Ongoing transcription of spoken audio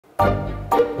Hamza?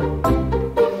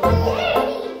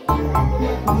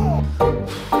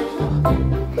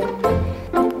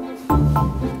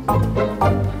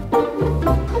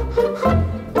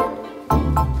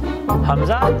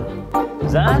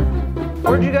 Zan?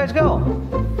 Where'd you guys go?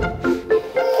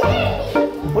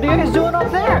 What are you guys doing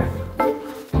up there?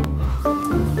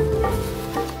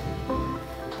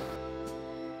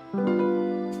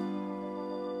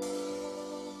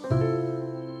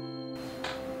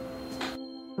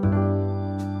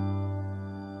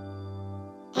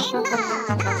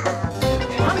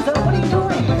 Hamza, what are you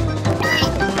doing?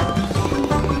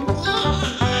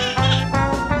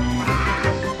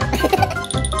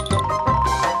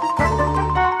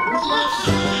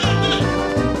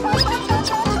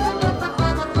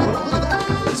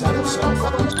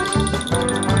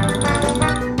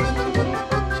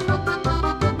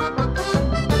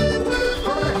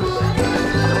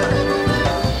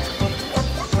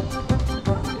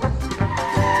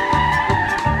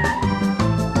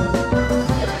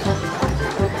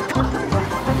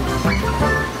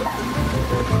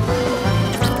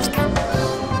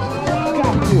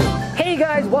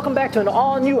 Welcome back to an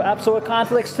all-new episode of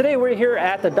Conflicts. Today we're here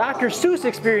at the Dr. Seuss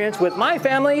Experience with my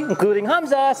family, including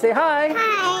Hamza. Say hi.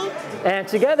 Hi. And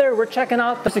together we're checking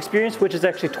out this experience, which is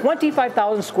actually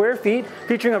 25,000 square feet,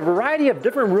 featuring a variety of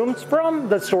different rooms from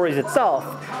the stories itself.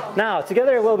 Now,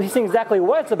 together we'll be seeing exactly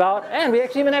what it's about, and we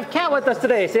actually even have Kat with us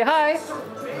today. Say hi.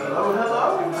 Hello,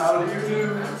 hello. How do you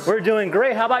do? We're doing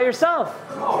great. How about yourself?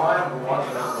 Oh, I'm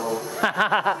wonderful.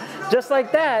 Just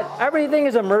like that, everything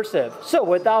is immersive. So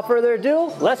without further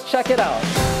ado, let's check it out.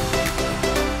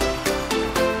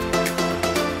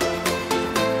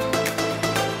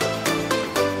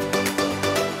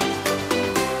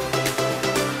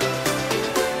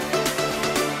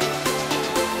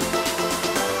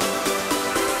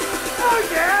 Oh,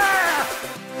 yeah!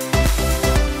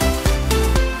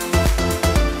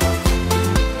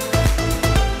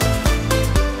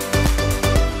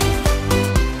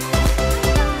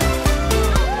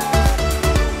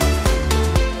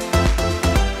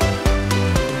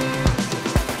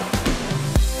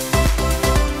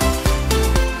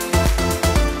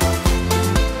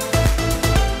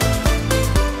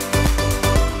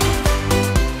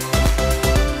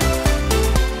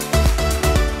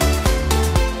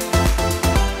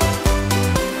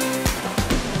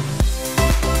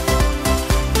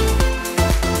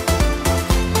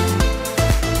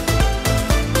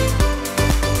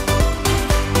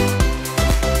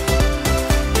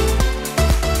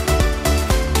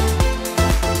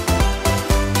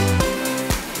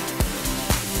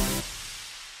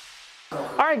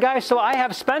 Alright guys, so I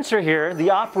have Spencer here,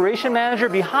 the operation manager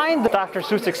behind the Dr.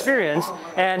 Seuss Experience,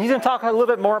 and he's going to talk a little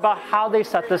bit more about how they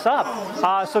set this up.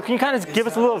 So can you kind of give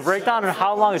us a little breakdown on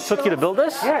how long it took you to build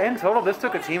this? Yeah, in total, this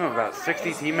took a team of about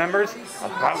 60 team members,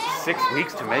 about 6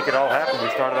 weeks to make it all happen. We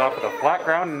started off with a flat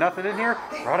ground and nothing in here,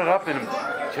 brought it up in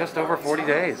just over 40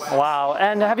 days. Wow,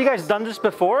 and have you guys done this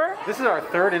before? This is our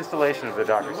third installation of the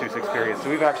Dr. Seuss Experience. So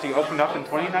we've actually opened up in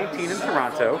 2019 in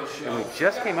Toronto, and we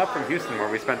just came up from Houston where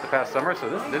we spent the past summer, so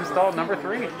this is install number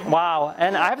 3. Wow,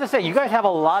 and I have to say, you guys have a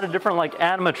lot of different like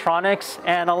animatronics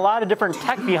and a lot of different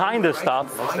tech behind this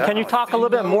stuff. Can you talk a little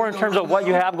bit more in terms of what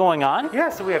you have going on? Yeah,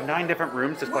 so we have 9 different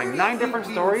rooms displaying 9 different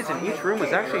stories, and each room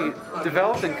was actually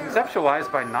developed and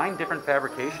conceptualized by 9 different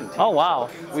fabrication teams. Oh, wow.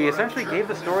 We essentially gave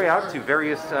the story out to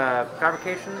various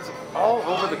fabrications all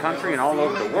over the country and all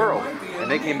over the world,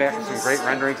 and they came back with some great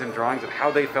renderings and drawings of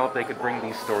how they felt they could bring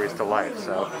these stories to life.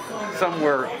 So some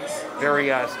were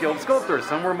very skilled sculptors,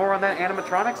 some were more on that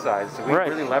animatronic side, so we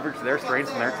really leveraged their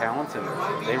strengths and their talents, and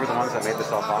they were the ones that made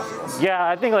this all possible. Yeah,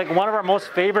 I think like one of our most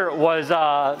favorite was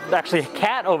actually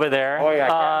Kat over there. Oh yeah,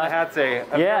 Kat in the Hat's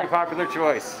a very popular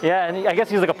choice. Yeah, and I guess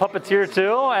he's like a puppeteer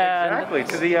too. And exactly.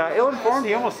 To the ill-informed,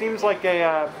 he almost seems like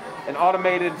an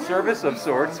automated service of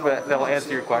sorts, but they'll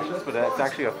answer your questions, but it's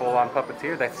actually a full-on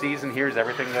puppeteer that sees and hears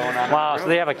everything going on. Wow, so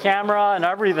they have a camera and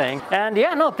everything. And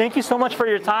yeah, no, thank you so much for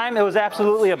your time. It was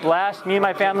absolutely a blast. Me and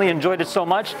my family enjoyed it so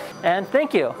much, and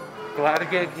thank you. Glad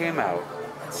it came out.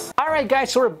 Alright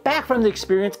guys, so we're back from the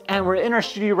experience and we're in our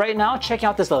studio right now checking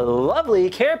out this lovely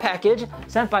care package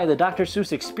sent by the Dr.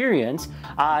 Seuss Experience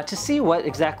to see what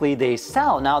exactly they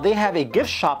sell. Now they have a gift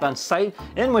shop on site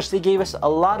in which they gave us a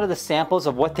lot of the samples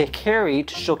of what they carry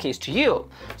to showcase to you.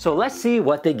 So let's see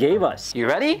what they gave us. You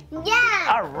ready?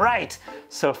 Yeah! Alright,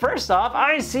 so first off,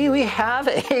 I see we have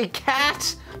a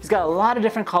cat. He's got a lot of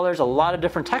different colors, a lot of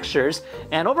different textures,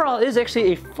 and overall it is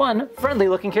actually a fun, friendly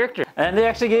looking character. And they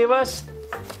actually gave us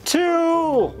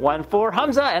 2. 1 for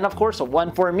Hamza, and of course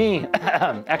 1 for me.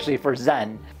 Actually for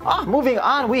Zen. Moving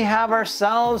on, we have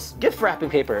ourselves gift wrapping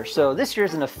paper. So this here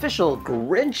is an official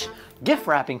Grinch gift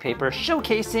wrapping paper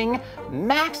showcasing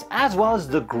Max as well as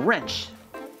the Grinch.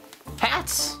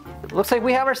 Hats. Looks like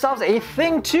we have ourselves a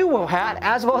Thing 2 hat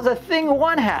as well as a Thing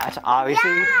 1 hat.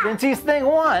 Obviously, since he's Thing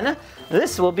 1,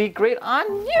 this will be great on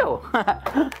you.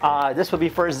 This will be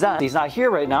for Zen. He's not here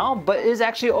right now, but is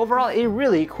actually overall a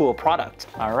really cool product.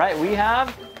 All right, we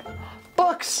have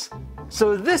books.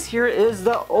 So this here is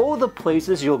the Oh the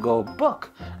Places You'll Go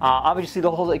book. Obviously the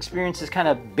whole experience is kind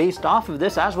of based off of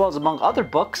this as well as among other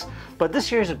books, but this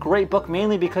here is a great book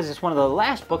mainly because it's one of the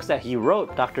last books that he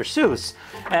wrote, Dr. Seuss.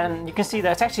 And you can see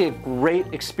that it's actually a great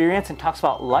experience and talks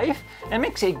about life and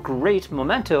makes a great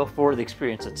memento for the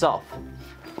experience itself.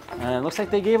 And it looks like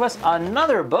they gave us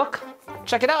another book.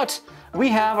 Check it out. We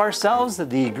have ourselves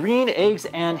The Green Eggs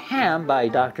and Ham by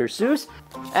Dr. Seuss.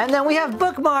 And then we have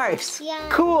bookmarks. Yeah.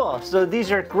 Cool. So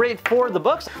these are great for the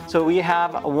books. So we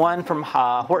have one from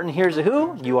Horton Hears a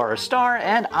Who, You Are a Star,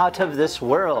 and Out of This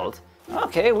World.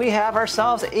 Okay, we have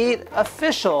ourselves an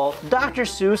official Dr.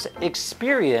 Seuss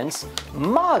Experience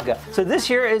mug. So this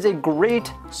here is a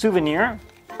great souvenir.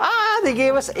 They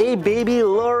gave us a baby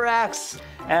Lorax,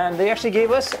 and they actually gave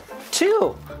us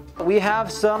 2. We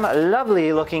have some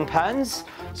lovely looking pens.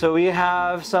 So we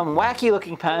have some wacky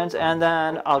looking pens and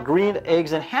then a Green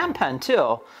Eggs and Ham pen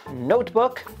too.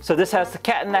 Notebook. So this has the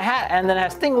cat in the hat and then it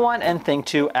has Thing 1 and Thing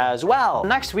 2 as well.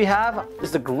 Next we have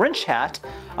is the Grinch hat.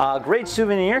 Great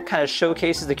souvenir, kind of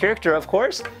showcases the character of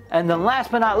course. And then last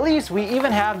but not least, we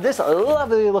even have this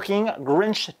lovely looking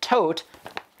Grinch tote.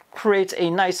 Creates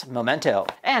a nice memento.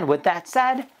 And with that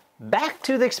said, back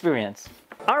to the experience.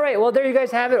 All right, well there you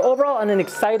guys have it. Overall an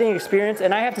exciting experience,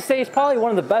 and I have to say it's probably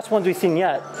one of the best ones we've seen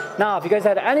yet. Now if you guys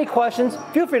had any questions,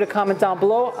 feel free to comment down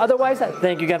below. Otherwise,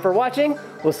 thank you again for watching.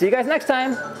 We'll see you guys next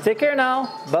time. Take care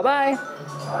now. Bye-bye. You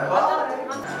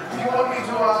want me to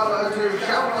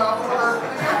shout out for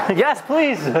her? Yes,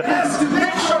 please. Yes,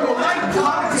 make sure to like,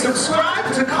 comment,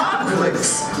 subscribe to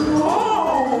Conflicts.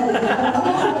 Oh!